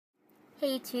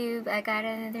Hey YouTube, I got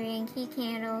another Yankee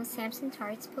candle, Samps and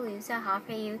Tarts Palooza haul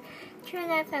for you. True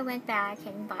enough, I went back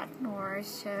and bought more,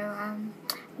 so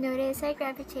notice I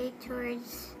gravitate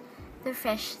towards the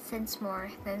fresh scents more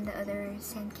than the other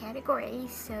scent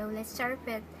categories. So let's start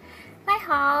with my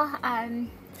haul.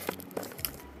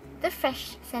 The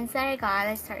fresh scents that I got,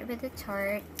 let's start with the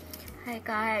tart. I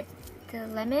got the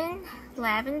lemon,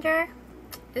 lavender.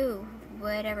 Ooh,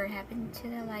 whatever happened to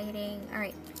the lighting?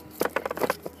 Alright.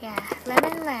 Yeah,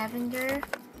 lemon lavender.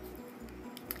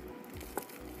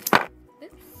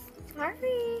 Oops,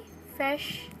 sorry.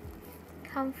 Fresh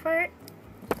comfort.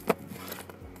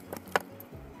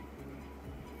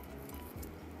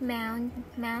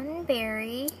 Mountain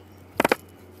berry.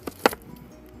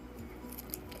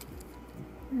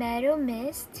 Meadow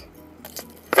mist.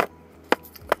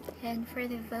 And for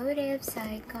the votives,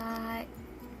 I got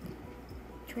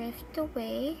Drift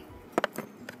Away,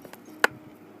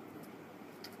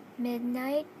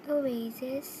 Midnight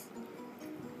Oasis,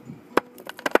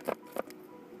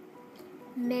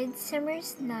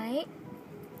 Midsummer's Night,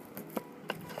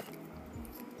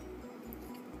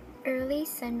 Early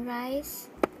Sunrise,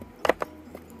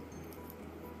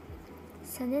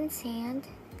 Sun and Sand,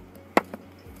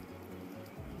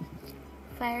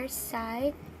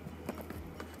 Fireside,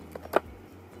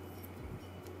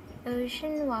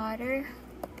 Ocean Water,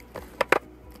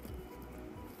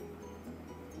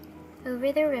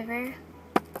 Over the River,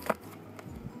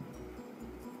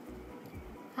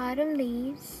 Autumn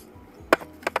Leaves,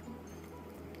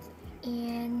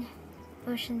 and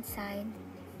Oceanside.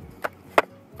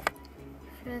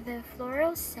 For the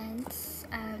floral scents,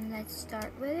 let's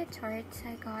start with the tarts.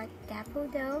 I got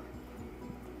Daffodil,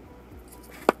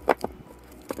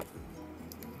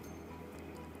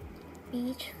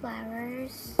 Beach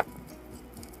Flowers,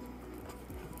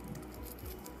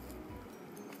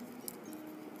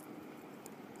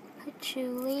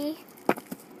 Patchouli.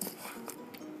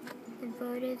 The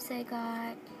votives, I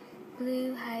got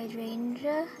Blue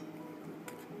Hydrangea,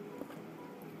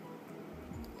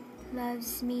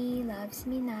 Loves Me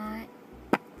Not,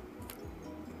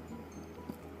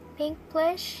 Pink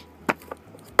Blush,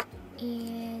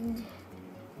 and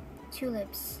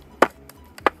Tulips.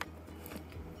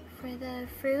 For the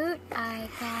fruit, I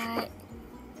got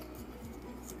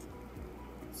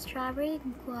Strawberry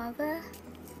Guava,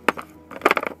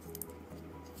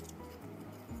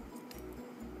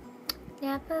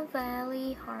 Napa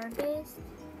Valley Harvest,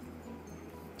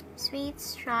 Sweet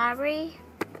Strawberry,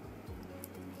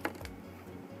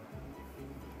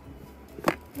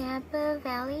 Napa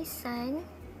Valley Sun,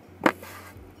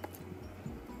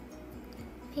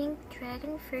 Pink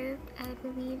Dragon Fruit. I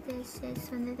believe this is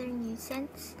one of their new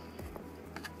scents.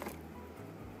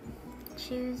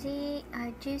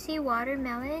 Juicy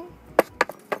Watermelon,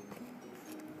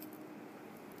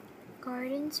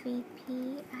 Garden Sweet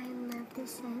Pea. I love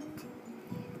this scent.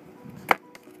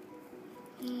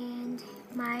 And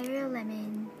Meyer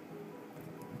Lemon.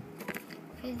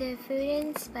 For the food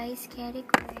and spice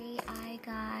category, I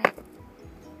got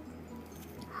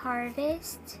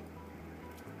Harvest,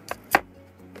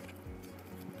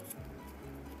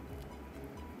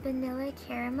 Vanilla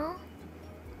Caramel,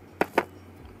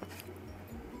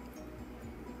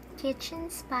 Kitchen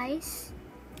Spice,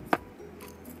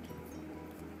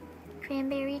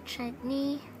 Cranberry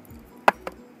Chutney,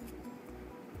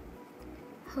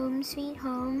 Home Sweet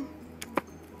Home,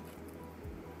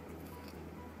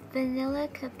 Vanilla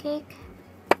Cupcake,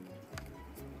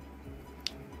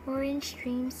 Orange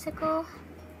Dreamsicle,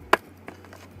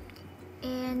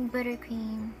 and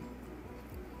Buttercream.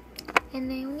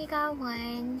 And I only got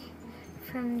one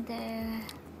from the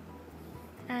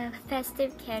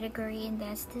festive category, and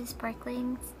that's the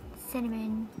Sparkling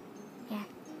Cinnamon. Yeah,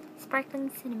 Sparkling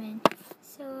Cinnamon.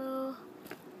 So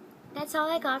that's all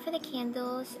I got for the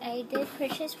candles. I did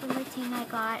purchase one more thing. I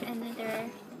got another,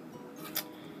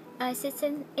 since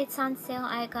it's on sale,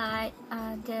 I got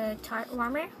the tart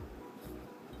warmer,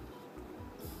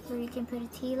 where you can put a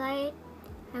tea light.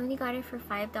 I only got it for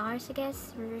 $5, I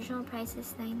guess. The original price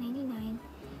is $9.99.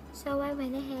 So I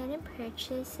went ahead and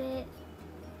purchased it.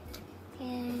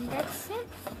 And that's it.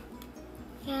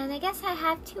 And I guess I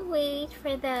have to wait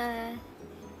for their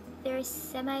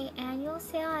semi-annual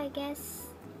sale, I guess.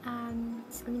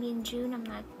 It's going to be in June. I'm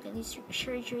not really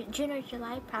sure. June or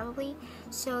July, probably.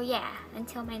 So yeah,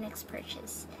 until my next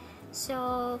purchase.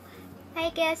 So I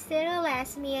guess it'll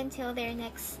last me until their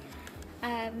next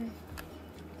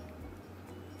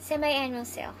semi-annual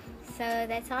sale. So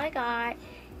that's all I got.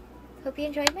 Hope you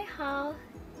enjoyed my haul.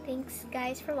 Thanks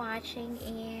guys for watching,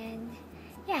 and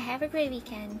yeah, have a great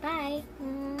weekend. Bye.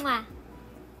 Mwah.